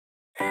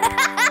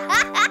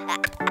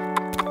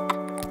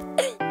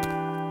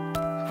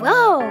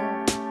Whoa!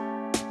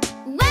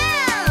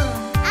 Wow!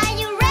 Are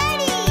you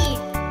ready?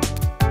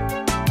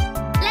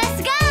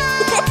 Let's go!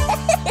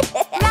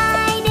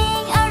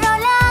 Riding a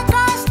roller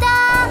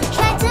coaster,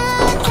 try to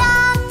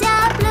top the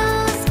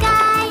blue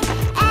sky.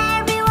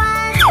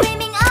 Everyone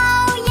screaming,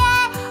 oh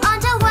yeah, on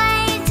the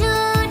way to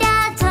the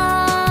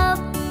top.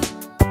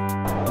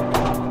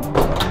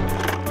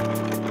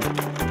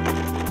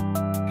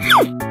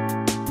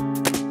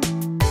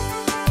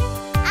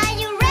 Are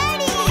you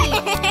ready?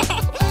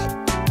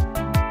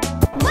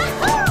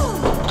 Woohoo!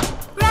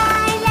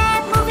 Right,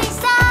 left, moving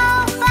so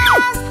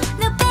fast.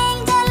 Looping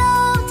the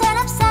loop, turn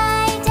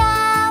upside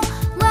down.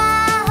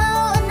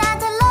 Wahoo!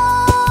 Another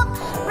loop.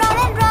 Roll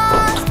and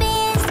roll,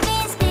 spin,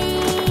 spin,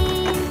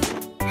 spin.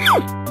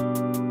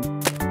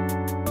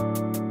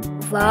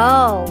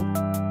 Wow! 1,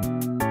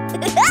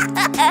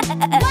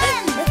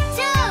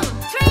 2,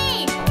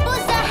 3,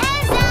 put your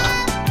hands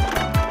up.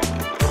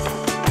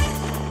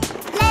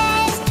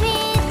 Let's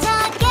twist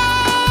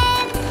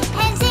again.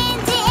 Hands in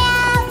the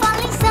air,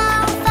 falling so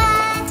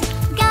fast.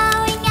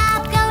 Going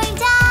up, going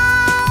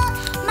down.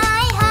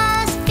 My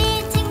heart's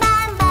beating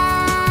bam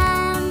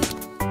bam.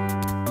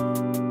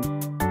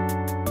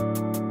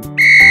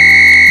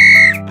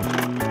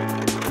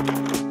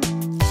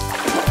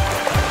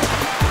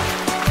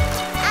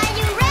 Are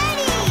you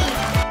ready?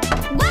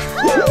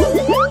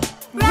 Woohoo!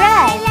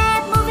 Right,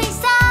 left, moving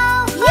so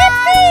fast.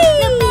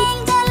 Looping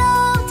the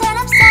loop, turn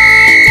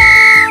upside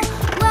down.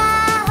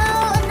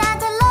 Wahoo!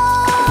 Another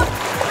loop.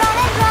 Roll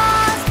and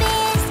roll,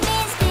 spin,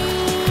 spin,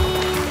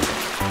 spin.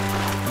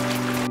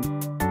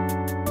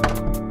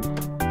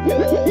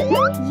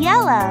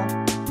 Yellow!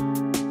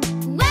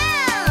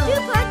 Wow!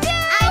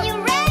 Are you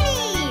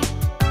ready?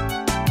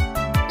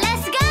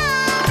 Let's go!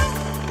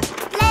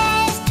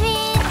 Let's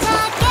twist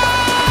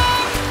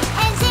again.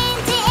 Hands in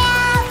the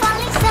air,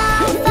 falling so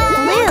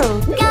fast.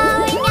 Blue!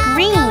 Going up,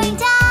 Green. going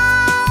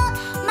down.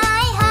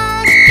 My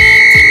heart's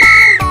beating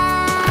bam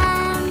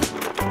bam.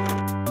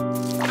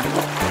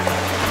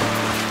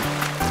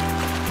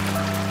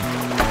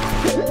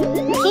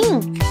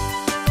 Pink!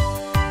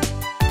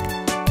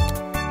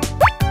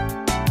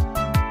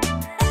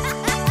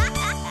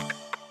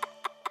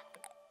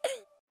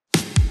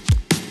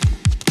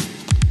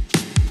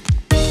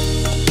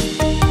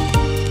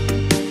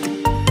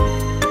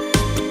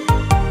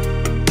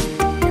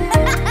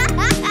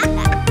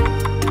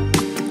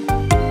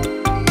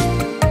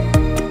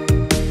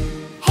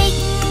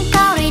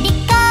 Hickory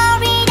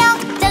dickory dock,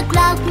 the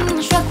clock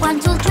struck 1,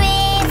 2, 3,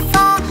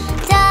 4.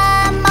 The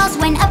mouse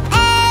went up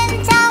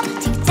and down,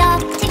 tick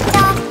tock, tick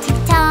tock, tick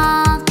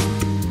tock.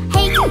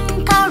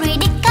 Hickory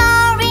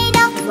dickory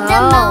dock, the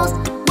Wow. mouse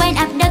went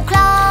up the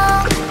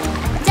clock.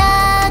 The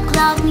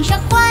clock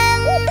struck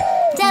 1,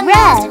 the Red.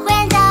 mouse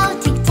went down,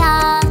 tick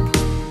tock.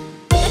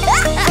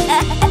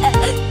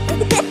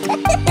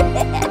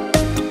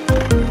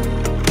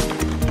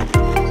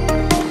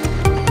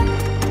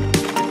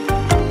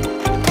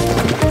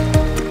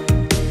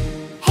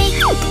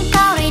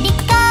 Hickory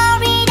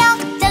dickory dock,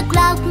 the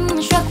clock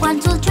struck 1,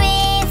 2,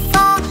 3,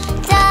 4.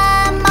 The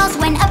mouse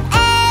went up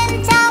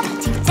and down,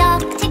 tick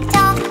tock, tick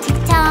tock, tick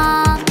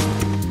tock.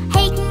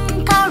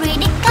 Hickory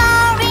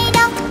dickory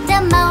dock, the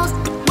mouse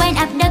went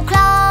up the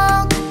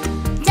clock.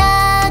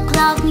 The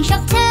clock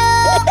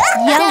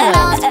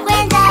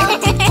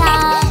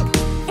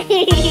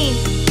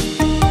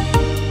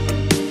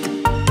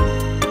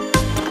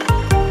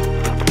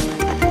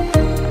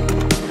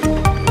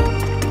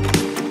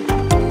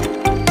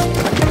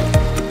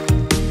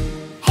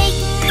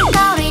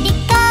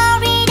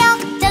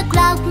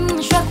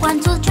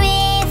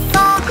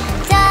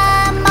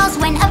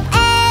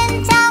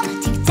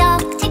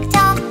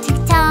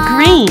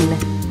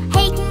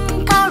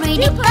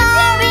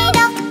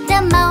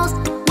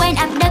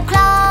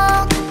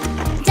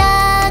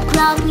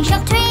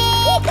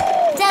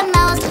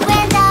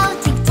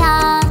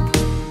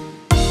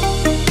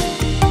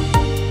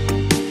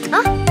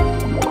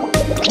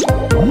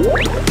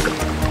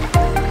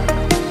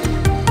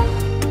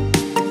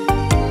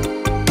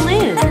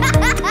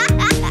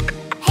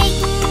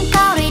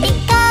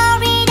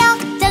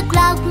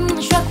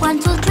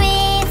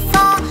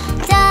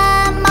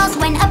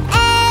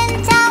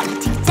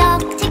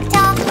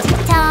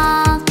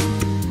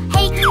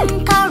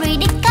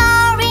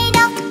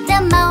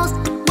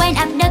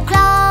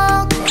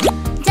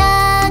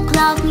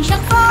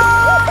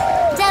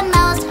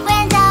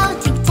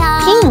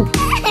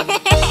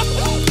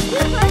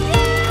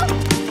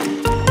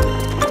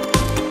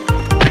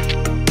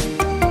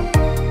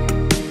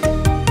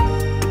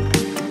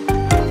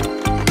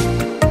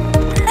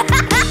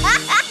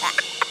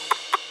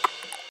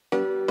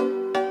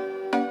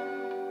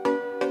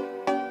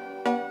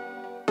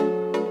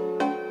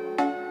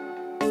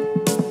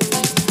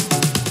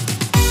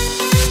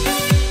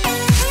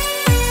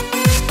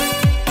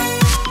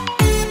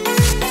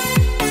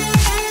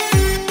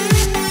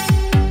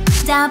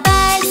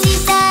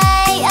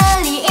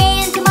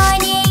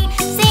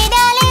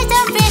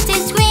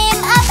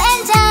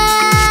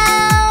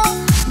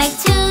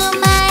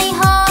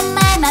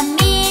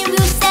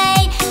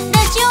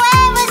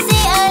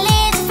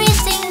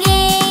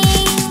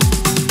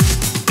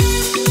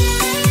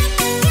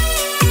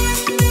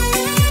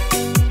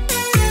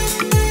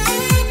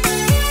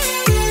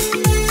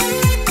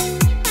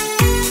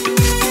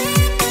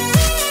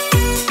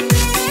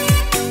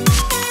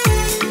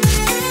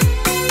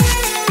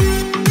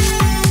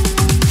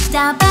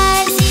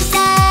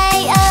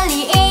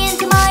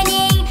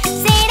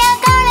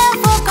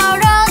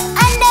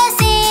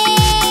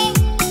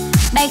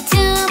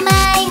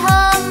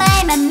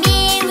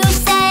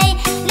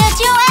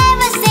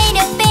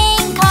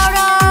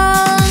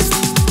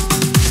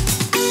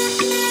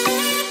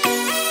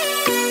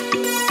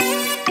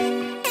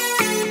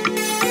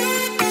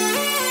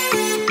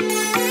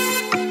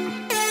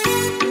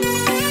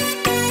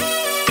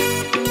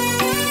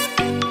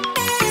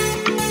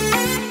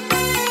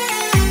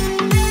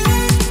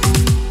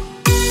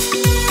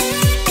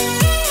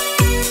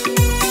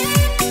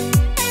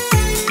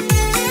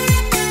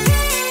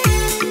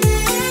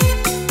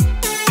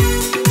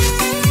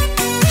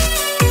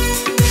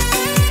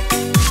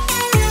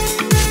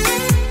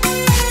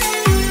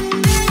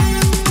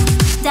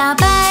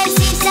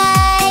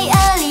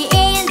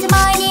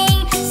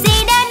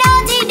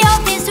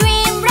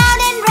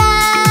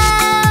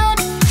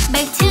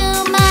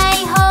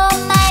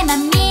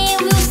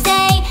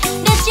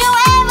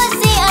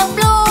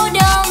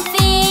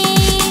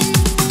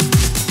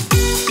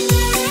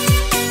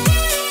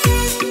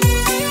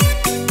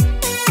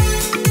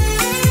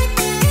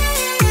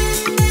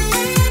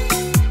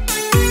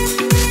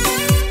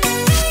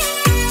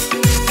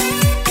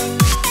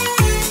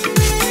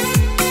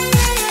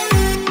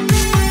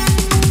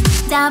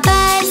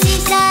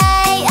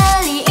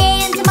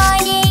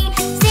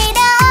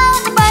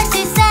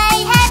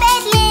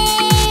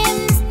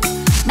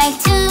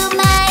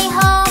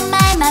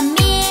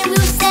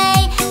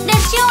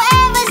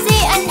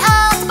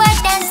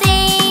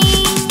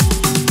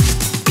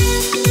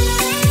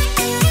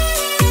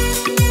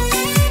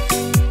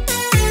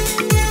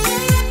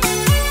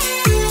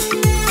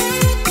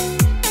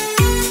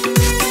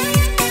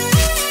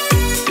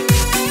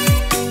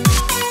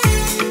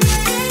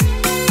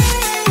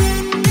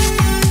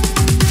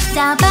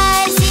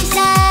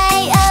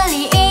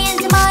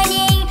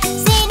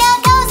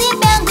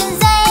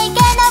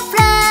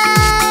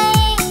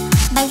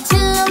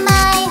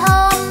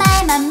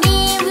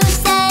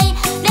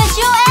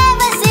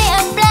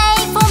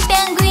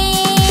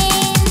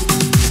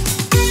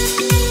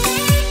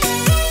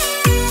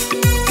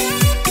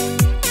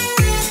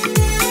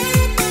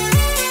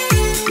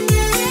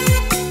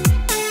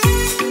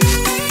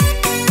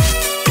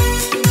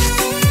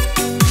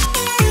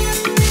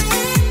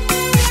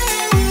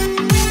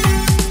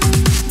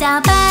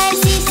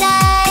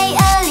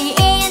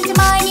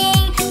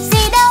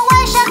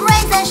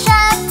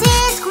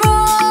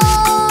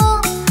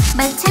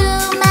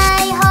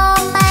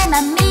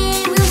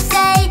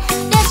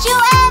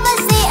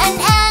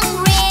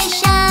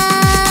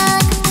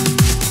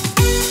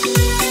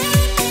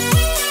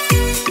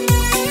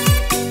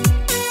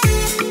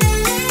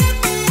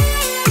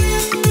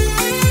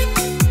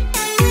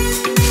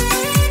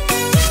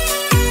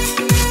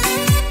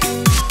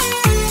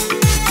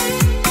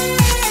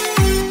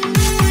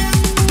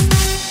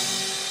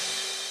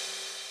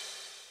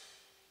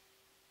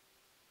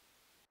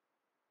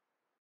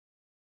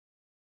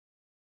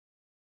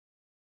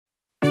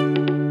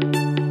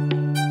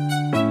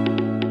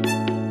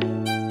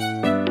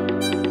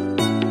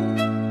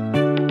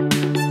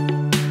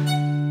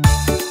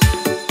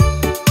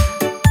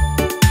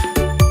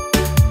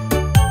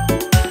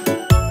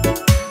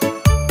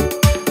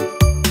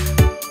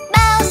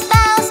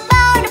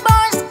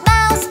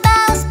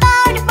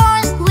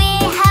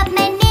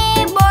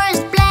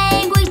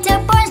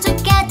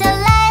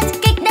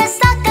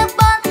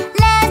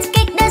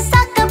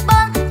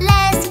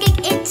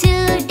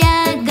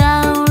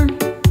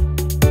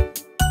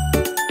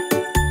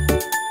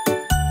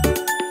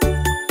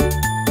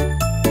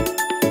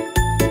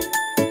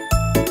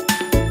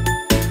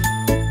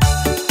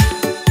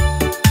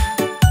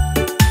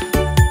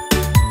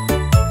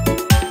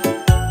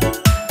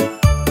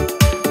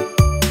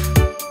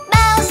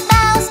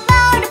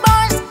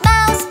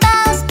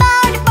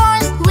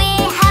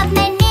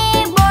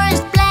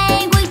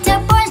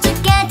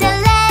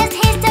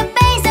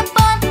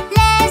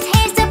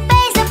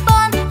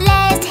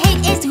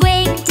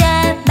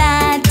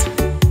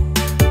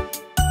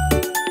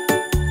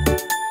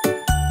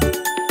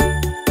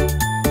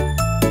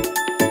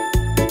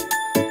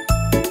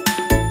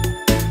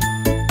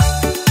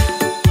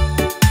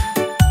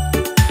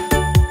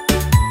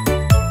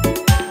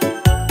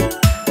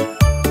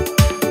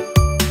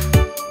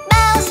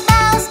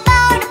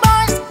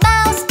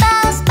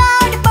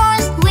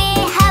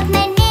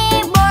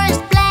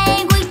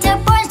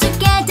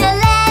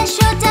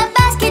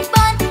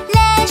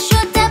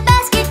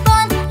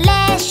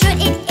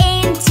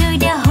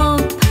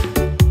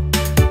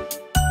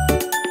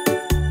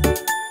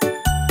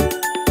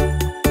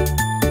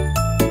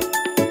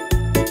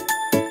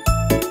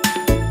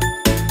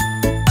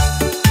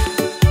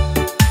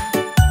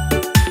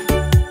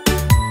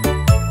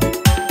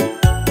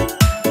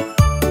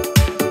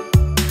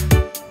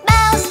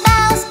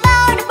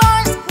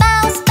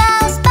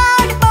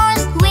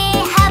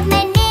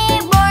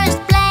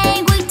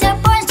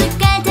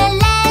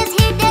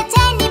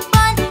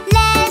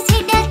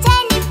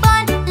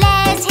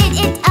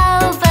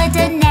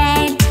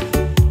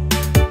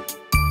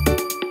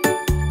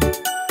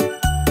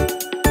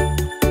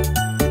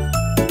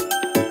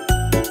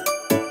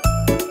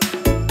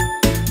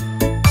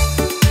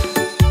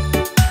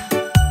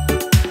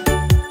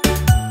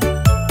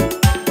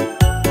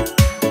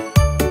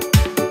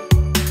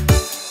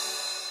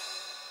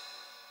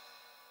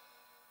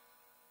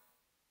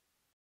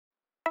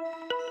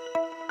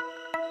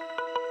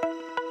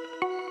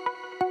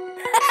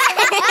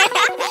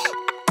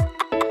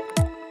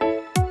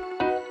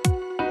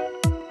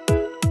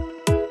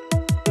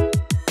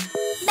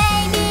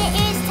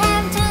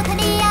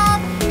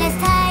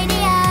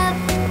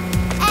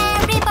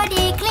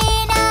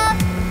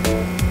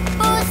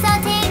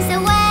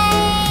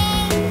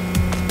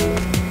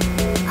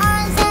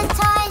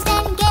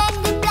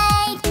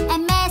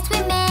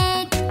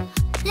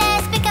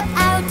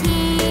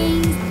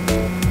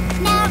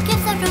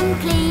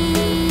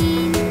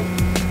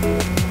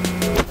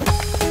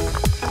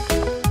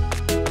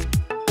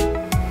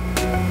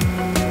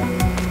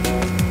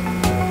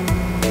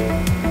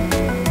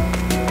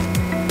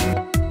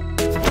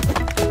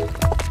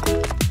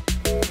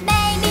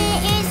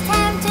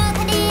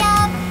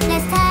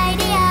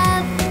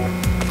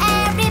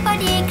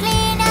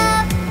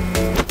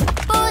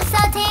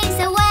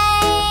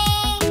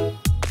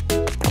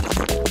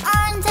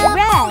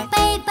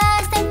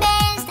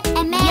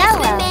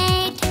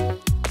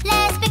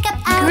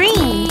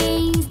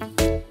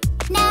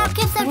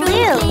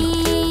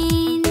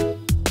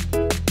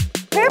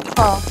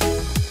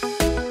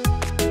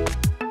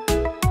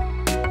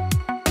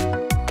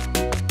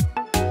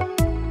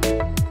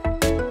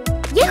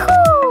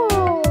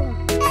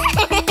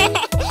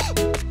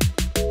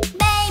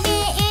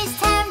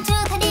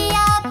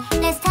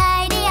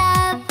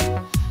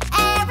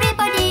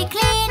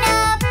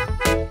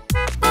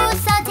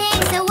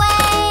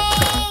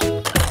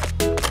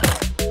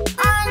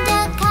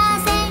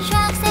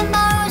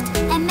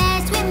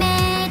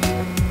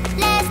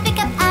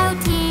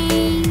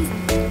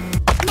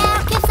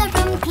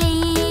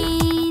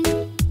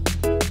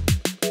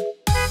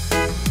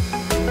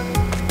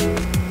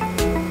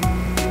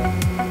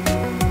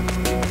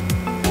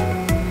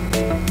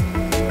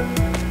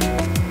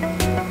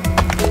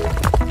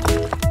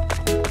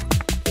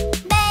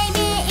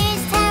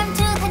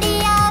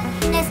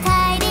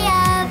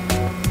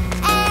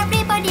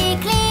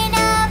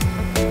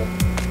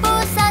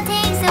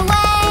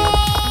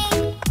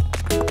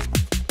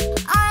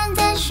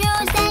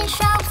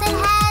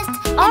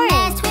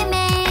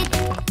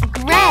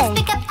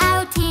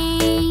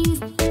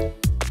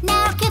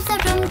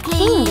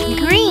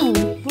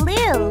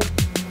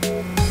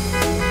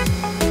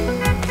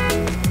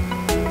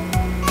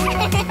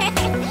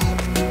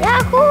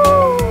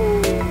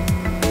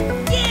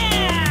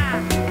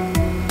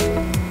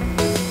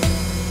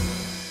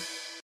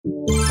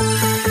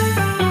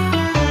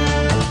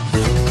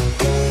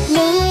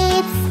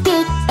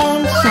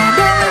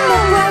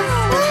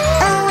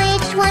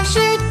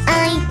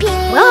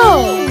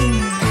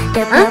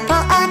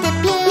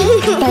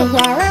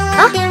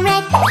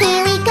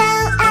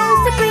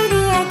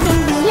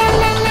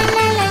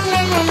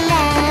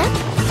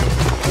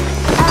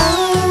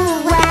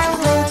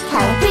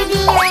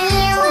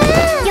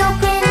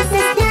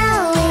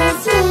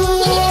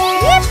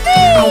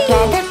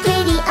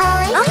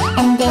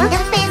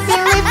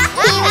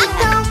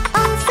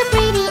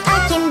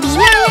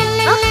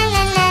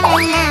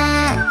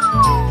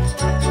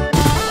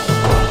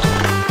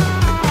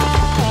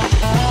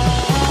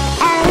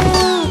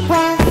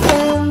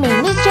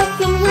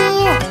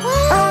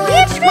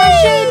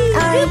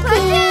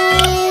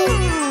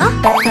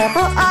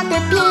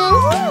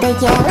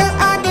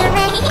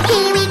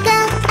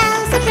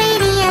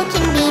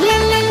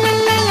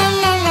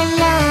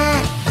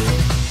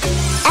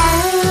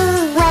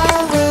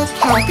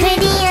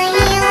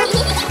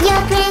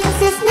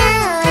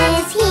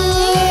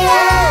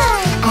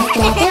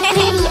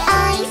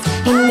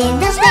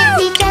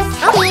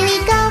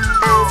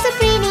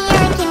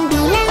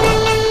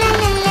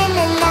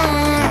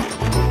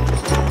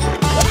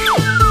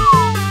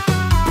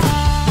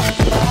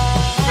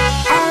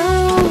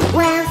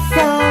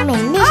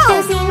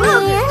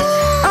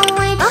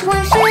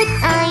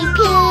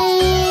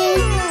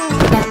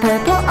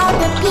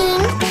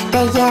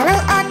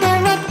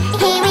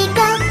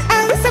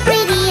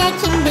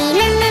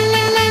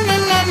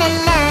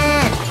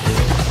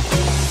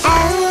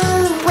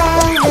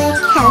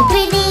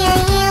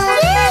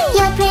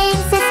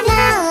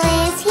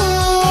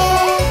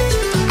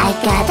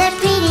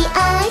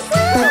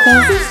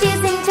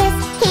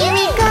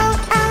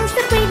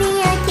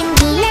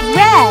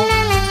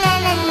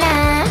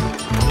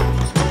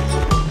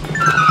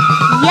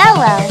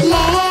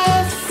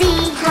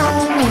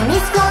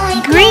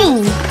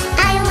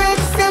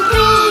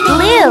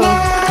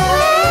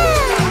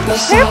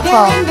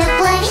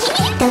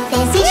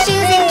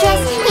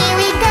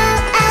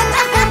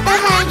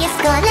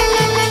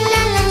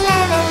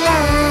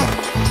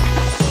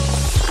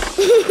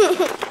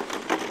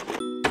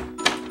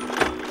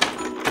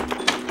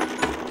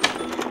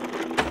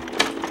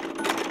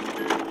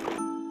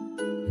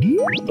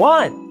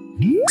One,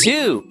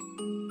 two,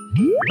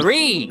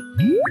 3,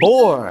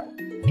 4,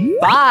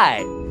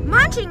 5.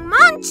 Munching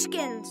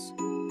munchkins!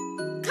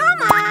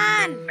 Come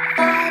on!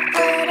 5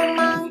 little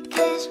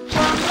monkeys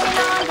jumping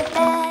on the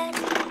bed.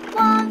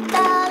 One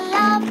fell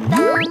off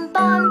and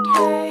bumped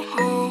her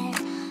head.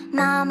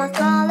 Mama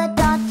called a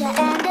doctor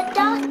and the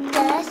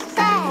doctor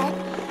said,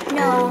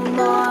 no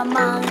more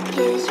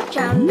monkeys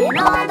jumping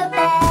on the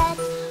bed.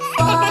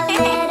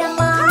 4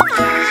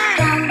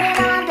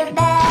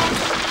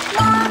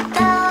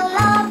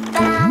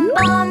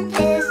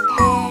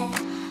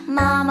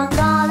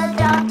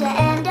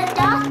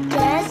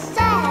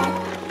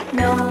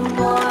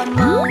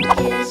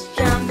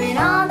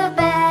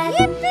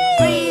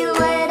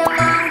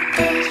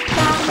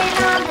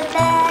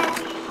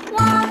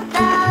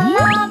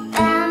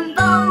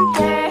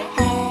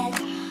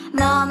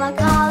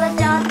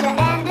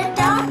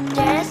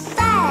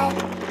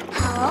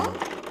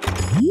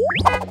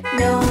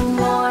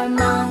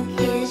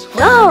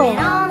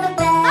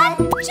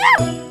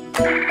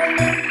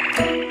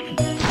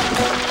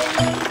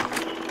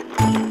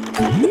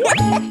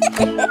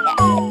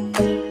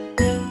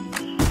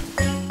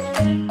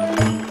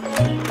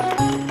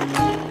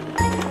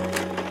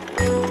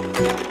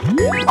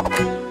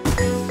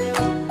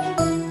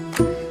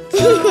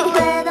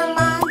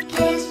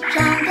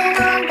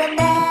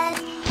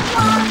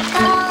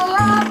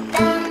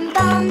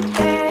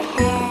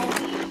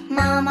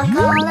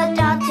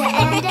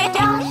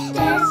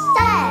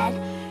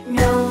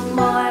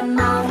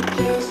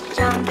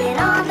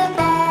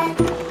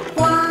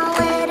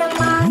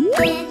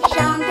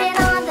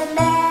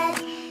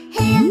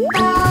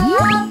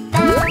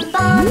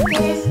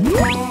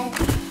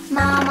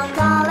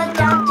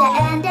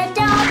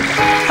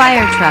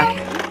 Fire truck.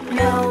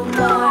 No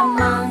more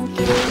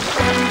monkeys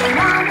jumping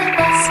on the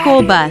bed.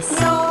 School bus.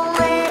 No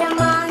little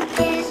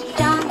monkeys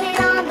jumping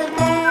on the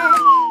bed.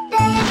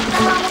 They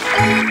fall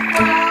asleep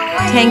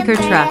while Tanker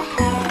waving truck.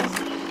 their heads.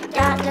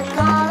 Got to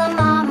call a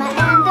mama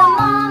and the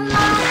mama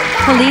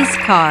said, Police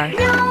car.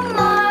 no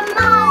more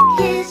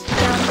monkeys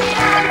jumping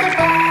on the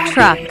bed.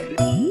 Truck.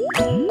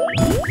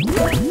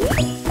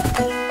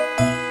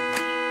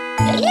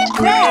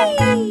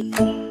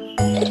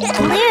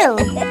 Blue,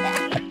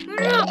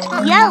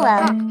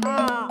 yellow,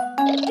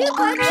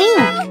 pink,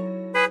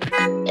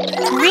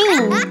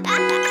 green.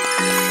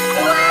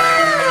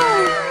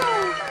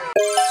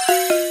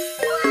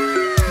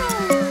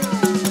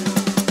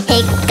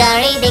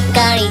 Hickory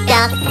dickory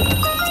dock.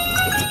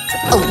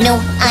 Oh no,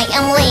 I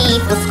am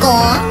late for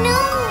school.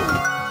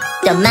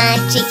 The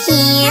magic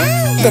here,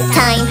 the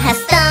time has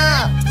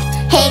stopped.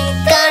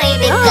 Hickory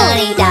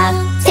dickory dock.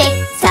 Tick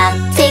tock,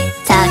 tick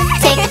tock,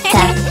 tick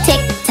tock,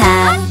 tick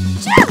tock.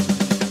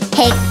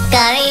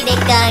 Hickory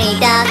dickory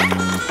dock.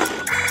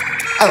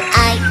 Oh,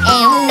 I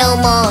am no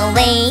more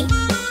late.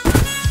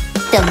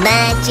 The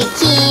magic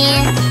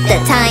here, the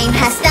time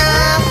has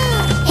stopped.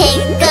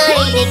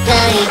 Hickory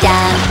dickory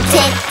dock.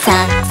 Tick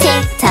tock,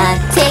 tick tock,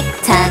 tick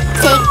tock,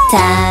 tick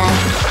tock.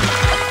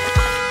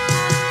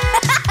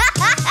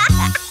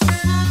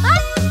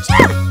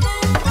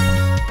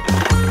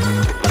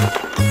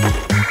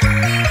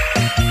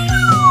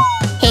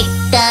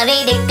 Hickory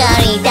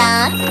dickory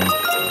dock.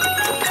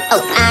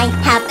 Oh, I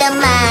have the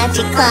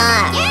magic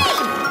clock.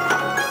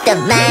 The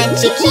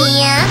magic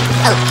here,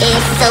 oh,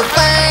 it's so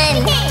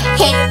fun.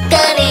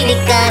 Hickory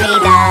dickory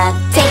dock.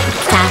 Tick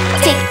tock,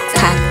 tick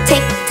tock,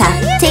 tick tock,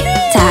 tick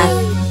tock.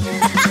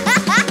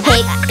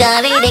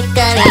 Hickory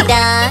dickory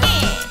dock.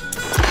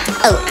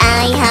 Oh,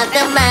 I have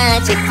the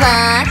magic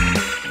clock.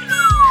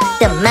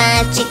 The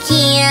magic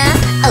here,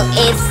 oh,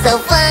 it's so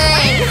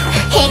fun.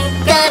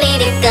 Hickory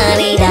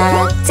dickory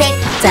dock. Tick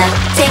tock,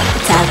 tick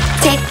tock,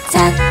 tick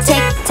tock,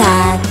 tick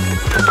tock.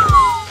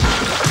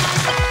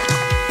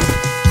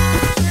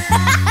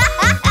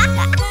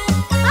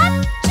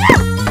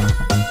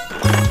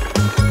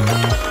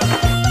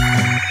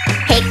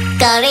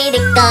 Hickory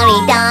dickory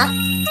dock.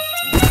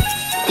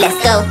 Let's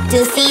go to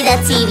see the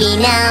TV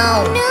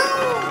now.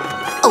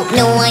 Oh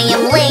no, I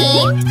am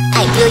late.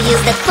 I will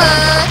use the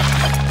clock.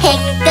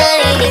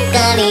 Hickory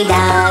dickory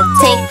dock.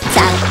 Tick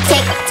tock,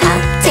 tick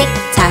tock, tick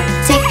tock,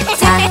 tick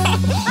tock.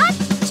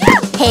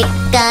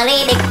 Hickory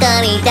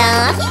dickory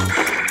dock.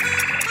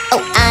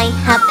 Oh, I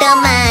have the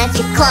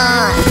magic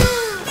clock.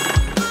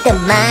 The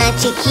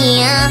magic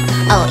here,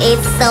 oh,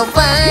 it's so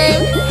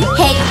fun.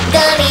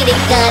 Hickory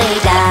dickory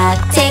dock.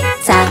 Tick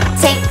tock,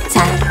 tick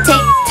tock,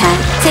 tick tock,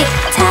 tick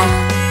tock.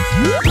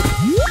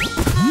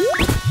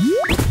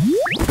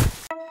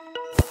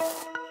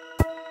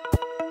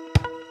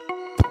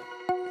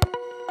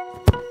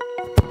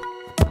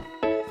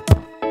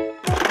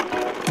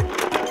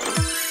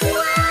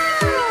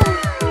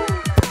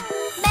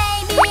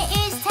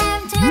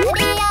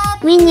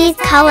 We need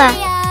color.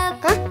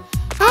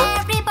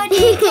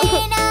 Everybody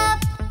clean up.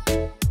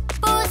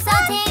 Put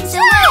some things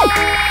away.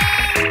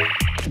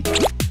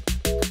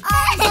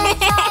 All the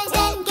toys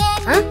and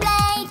games we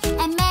played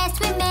and mess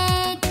we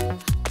made.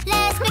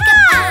 Let's pick up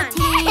our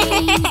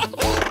team.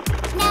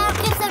 Now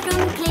keep the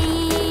room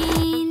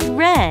clean.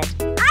 Red.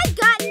 I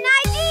got an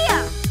idea.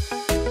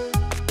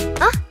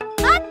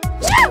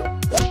 Achoo!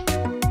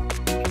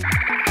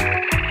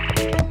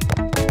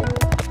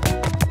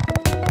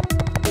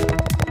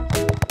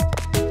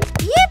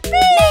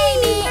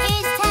 Baby,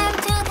 it's time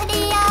to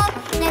tidy up.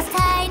 Let's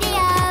tidy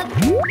up.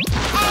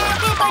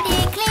 Everybody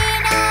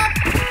clean up.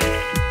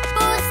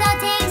 Put some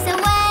things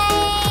away.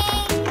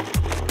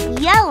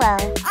 Yellow.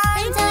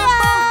 All the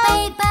book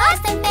papers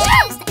and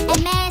pens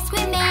and mess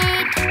we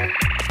made.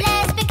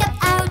 Let's pick up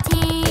our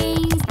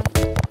things.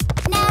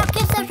 Now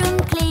keep the room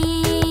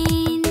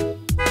clean.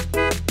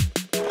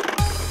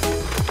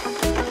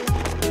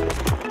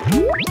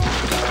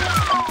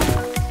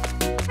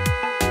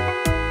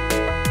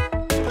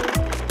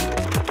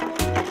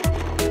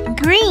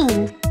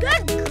 Green.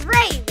 Good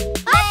gravy.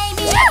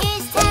 Baby,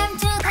 it's time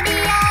to tidy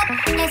up.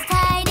 Let's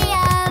tidy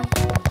up.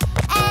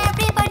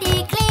 Everybody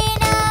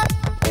clean up.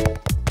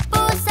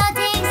 Put some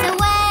things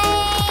away.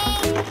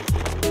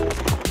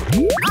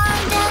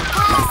 On the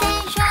cars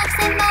and trucks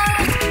and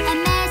boats and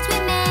mess we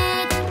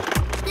made.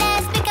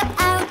 Let's pick up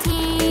our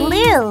things.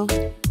 Blue.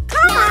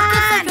 Come Now on.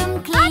 keep the room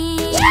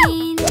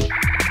clean.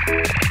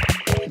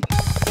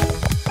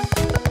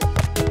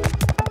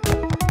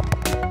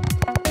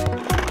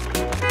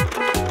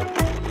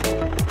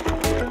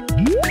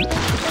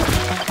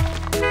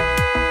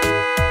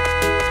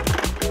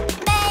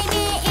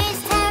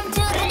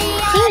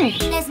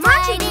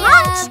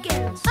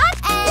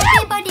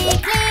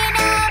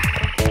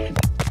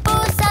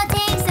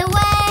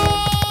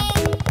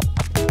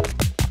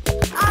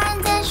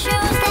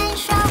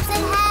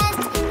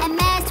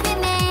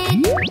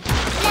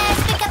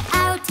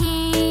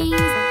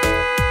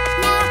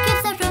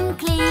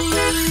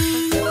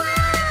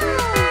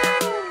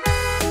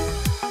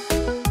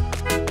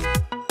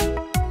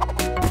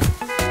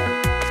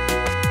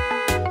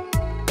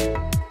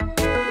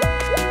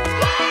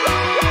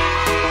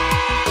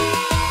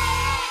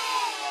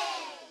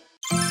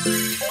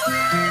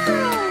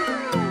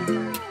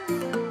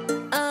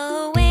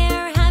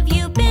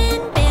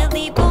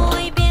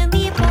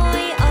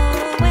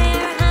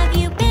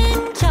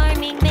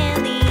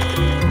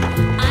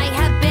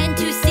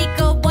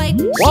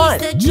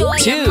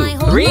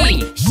 3,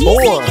 She's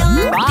 4, a young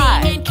thing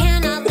 5. and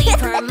cannot leave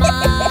her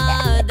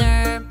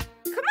mother.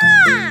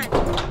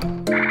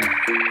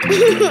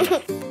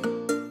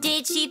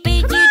 Did she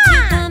bid you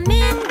to come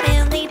in,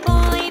 Billy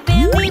boy,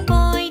 Billy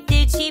boy?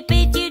 Did she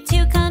bid you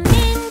to come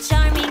in,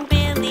 charming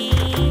Billy?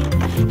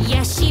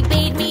 Yes, she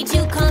bade me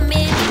to come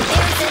in.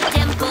 There's a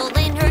dimple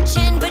in her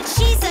chin, but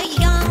she's a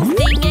young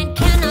thing and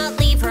cannot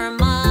leave her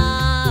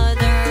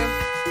mother.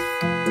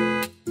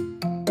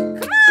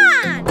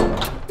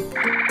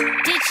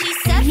 Did she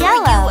set for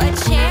you a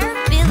chair,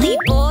 Billy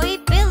boy,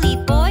 Billy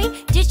boy?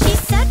 Did she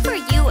set for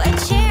you a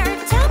chair?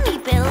 Tell me,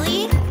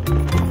 Billy.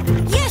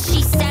 Yes,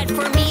 she set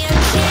for me a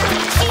chair.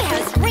 She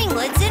has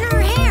ringlets in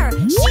her hair.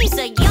 She's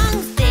a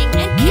young thing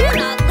and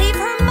cannot leave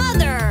her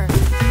mother.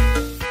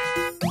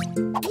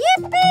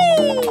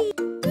 Yippee!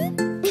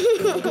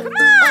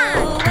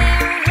 Oh,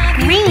 where have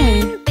you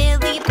been,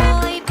 Billy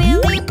boy,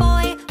 Billy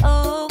boy?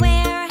 Oh,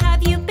 where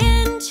have you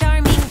been,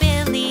 charming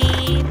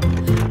Billy?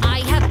 I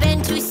have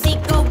been to seek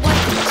a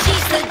wife.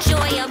 She's the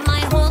joy of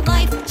my whole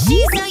life.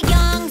 She's a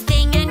young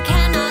thing and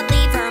cannot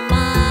leave her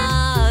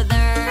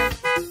mother.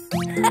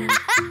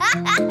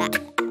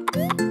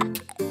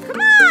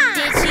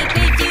 Did she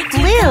bid you to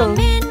come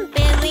in,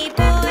 Billy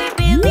boy,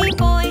 Billy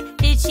boy?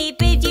 Did she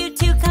bid you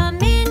to come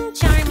in,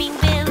 charming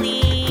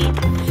Billy?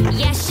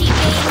 Yes, she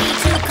bade me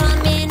to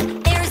come in.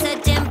 There's a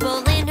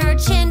dimple in her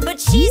chin, but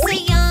she's a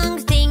young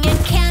thing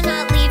and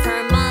cannot leave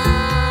her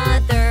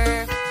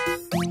mother.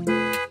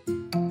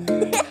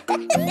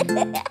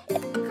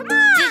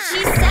 Did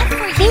she set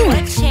for you a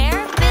chair,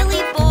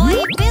 Billy boy,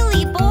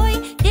 Billy boy?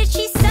 Did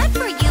she set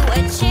for you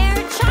a chair,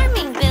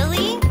 charming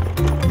Billy?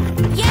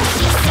 Yes,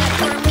 she set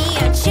for me a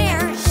chair.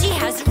 She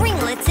has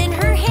ringlets in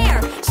her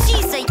hair.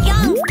 She's a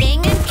young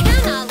thing and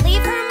cannot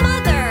leave her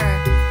mother.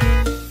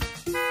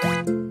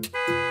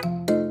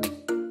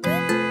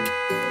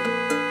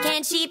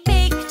 Can she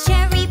bake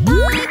cherry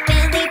pie,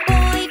 Billy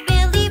boy,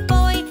 Billy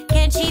boy?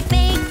 Can she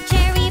bake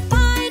cherry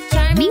pie,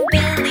 charming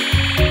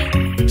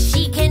Billy?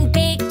 She can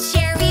bake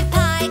cherry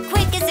pie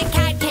quick as a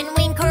cat can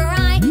wink her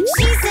eye.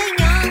 She's a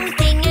young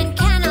thing and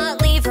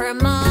cannot leave her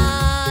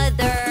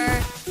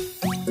mother.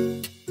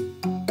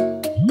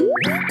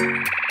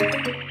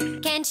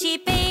 Can she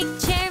bake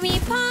cherry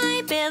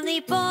pie, Billy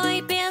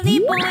boy, Billy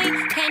boy?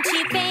 Can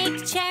she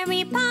bake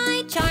cherry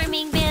pie,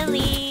 charming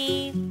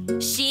Billy?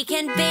 She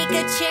can bake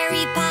a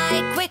cherry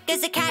pie quick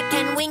as a cat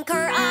can wink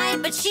her eye,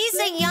 but she's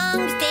a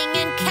young thing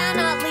and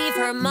cannot leave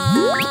her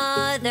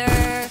mother.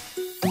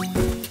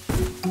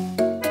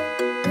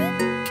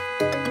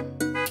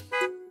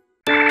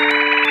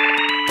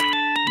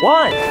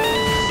 One.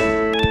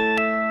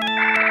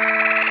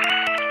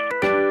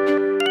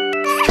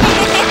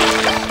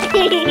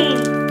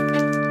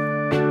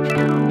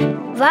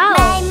 Wow!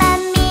 My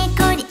mommy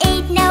could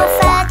eat no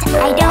fat.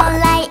 I don't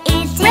like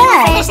eating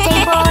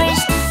vegetables.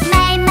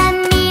 My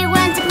mommy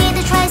wanted me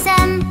to try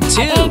some.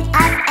 Two. I ate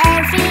up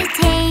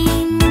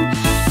everything.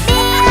 Be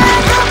a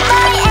good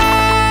boy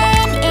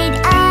and eat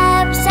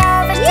up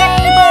some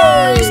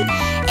vegetables.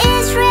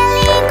 It's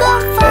really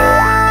good for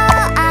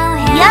our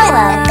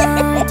health.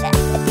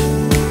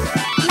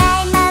 My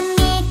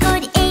mommy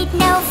could eat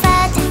no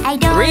fat. I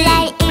don't 3.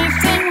 like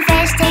eating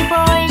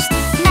vegetables.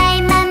 My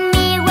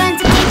mommy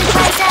wanted me to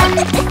try some.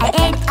 I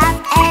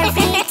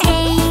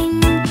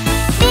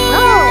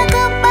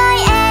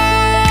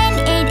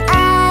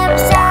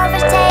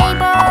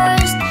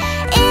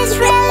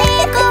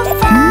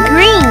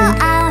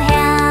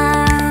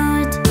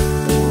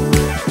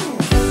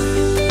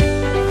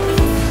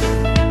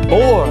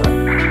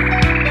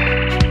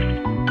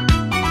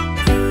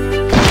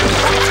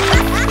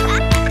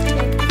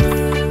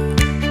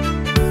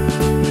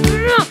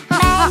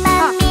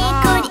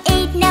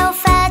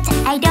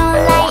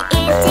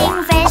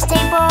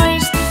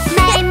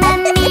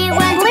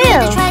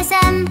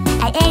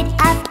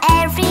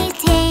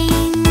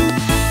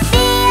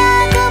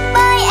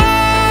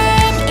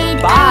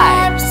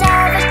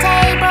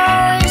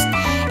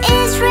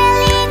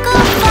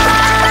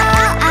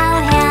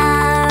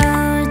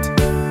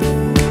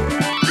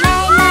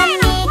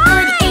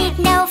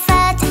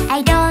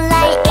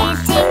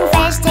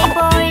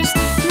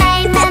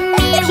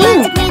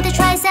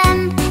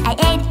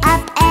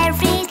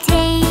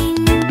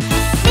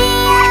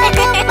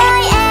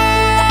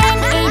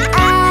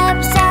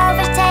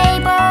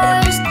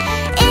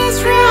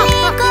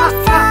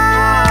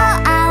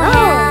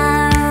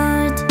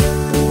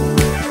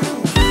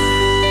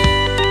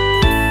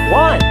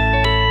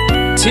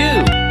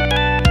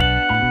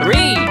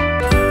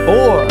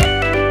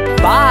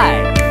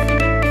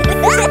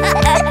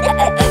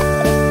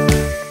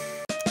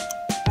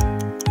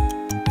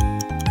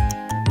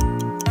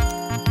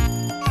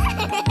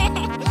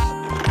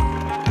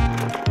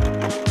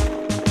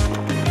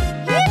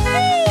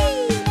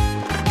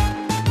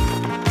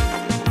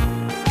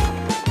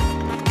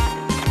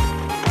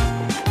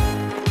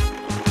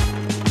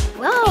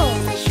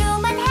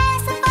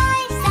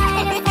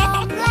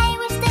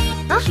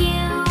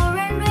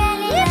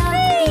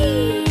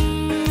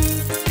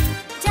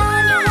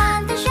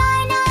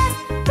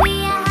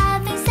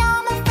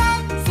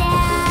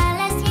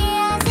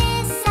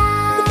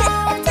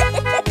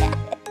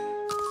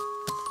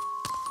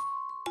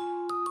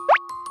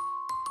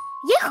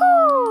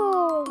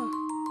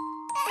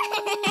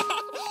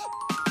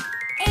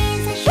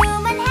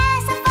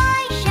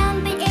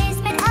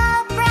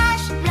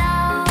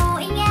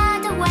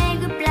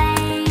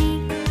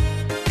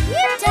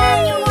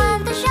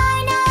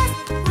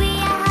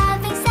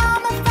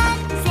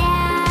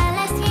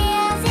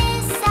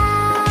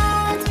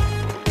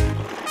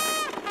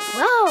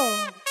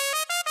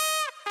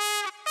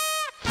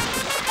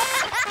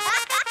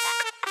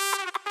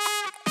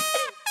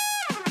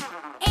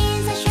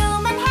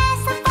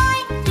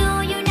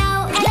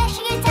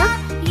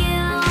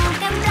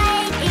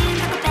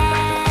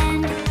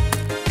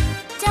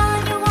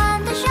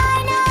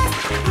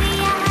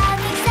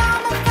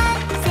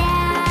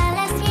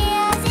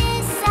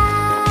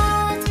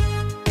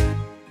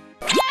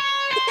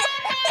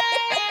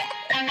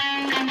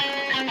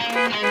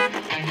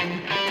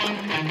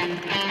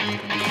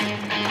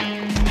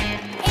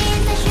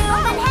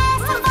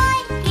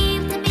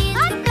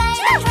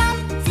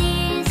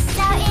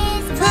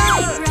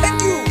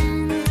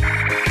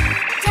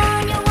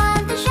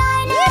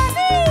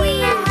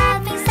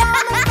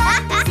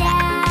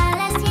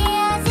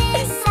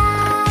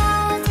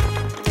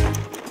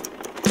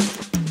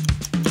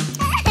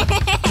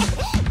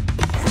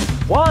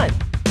 1,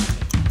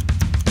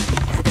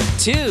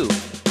 2,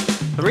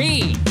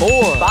 3,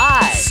 4,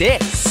 5,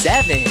 6,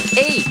 7,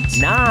 8,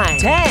 9,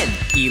 10,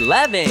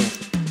 11,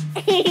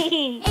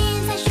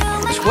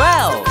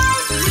 12,